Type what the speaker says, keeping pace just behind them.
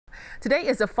Today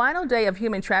is the final day of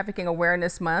Human Trafficking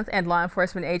Awareness Month, and law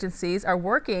enforcement agencies are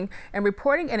working and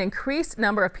reporting an increased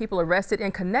number of people arrested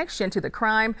in connection to the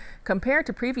crime compared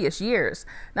to previous years.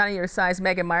 9 on Your Side's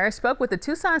Megan Meyer spoke with the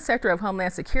Tucson sector of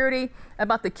Homeland Security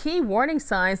about the key warning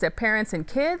signs that parents and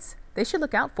kids they should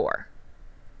look out for.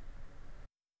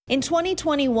 In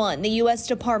 2021, the U.S.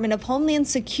 Department of Homeland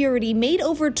Security made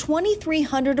over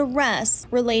 2,300 arrests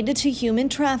related to human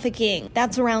trafficking.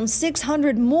 That's around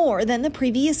 600 more than the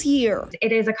previous year.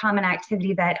 It is a common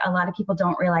activity that a lot of people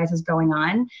don't realize is going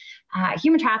on.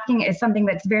 Human trafficking is something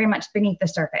that's very much beneath the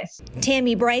surface.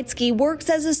 Tammy Brightsky works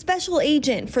as a special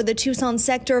agent for the Tucson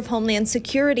sector of Homeland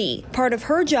Security. Part of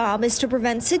her job is to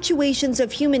prevent situations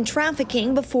of human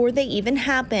trafficking before they even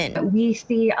happen. We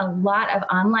see a lot of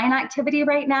online activity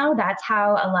right now. That's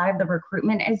how a lot of the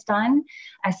recruitment is done,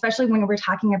 especially when we're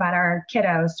talking about our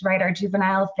kiddos, right? Our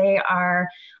juveniles, they are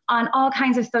on all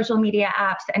kinds of social media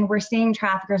apps, and we're seeing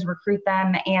traffickers recruit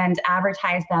them and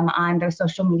advertise them on those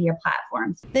social media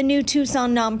platforms. The new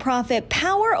Tucson nonprofit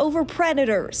Power Over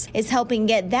Predators is helping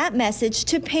get that message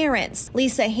to parents.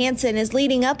 Lisa Hansen is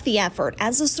leading up the effort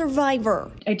as a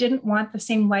survivor. I didn't want the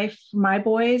same life for my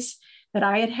boys that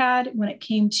I had had when it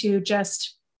came to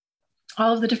just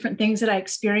all of the different things that I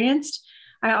experienced.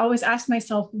 I always asked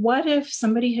myself, what if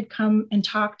somebody had come and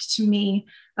talked to me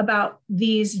about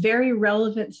these very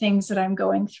relevant things that I'm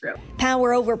going through?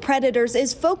 Power Over Predators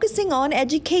is focusing on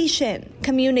education,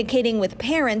 communicating with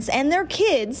parents and their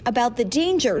kids about the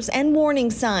dangers and warning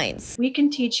signs. We can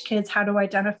teach kids how to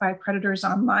identify predators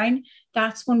online.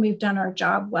 That's when we've done our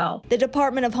job well. The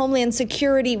Department of Homeland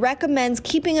Security recommends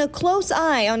keeping a close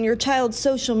eye on your child's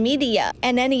social media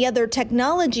and any other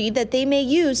technology that they may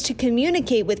use to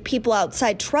communicate with people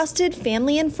outside trusted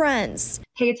family and friends.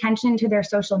 Pay attention to their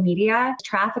social media.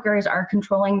 Traffickers are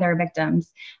controlling their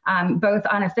victims, both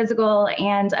on a physical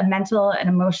and a mental and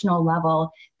emotional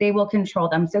level. They will control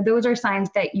them. So those are signs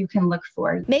that you can look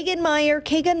for. Megan Meyer,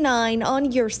 KGUN 9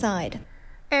 on Your Side.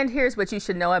 And here's what you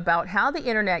should know about how the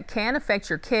internet can affect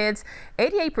your kids.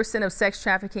 88% of sex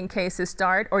trafficking cases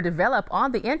start or develop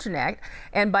on the internet.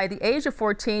 And by the age of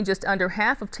 14, just under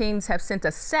half of teens have sent a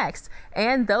sext.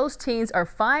 And those teens are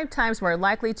 5 times more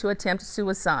likely to attempt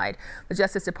suicide. The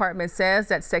Justice Department says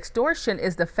that sextortion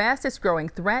is the fastest growing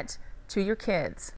threat to your kids.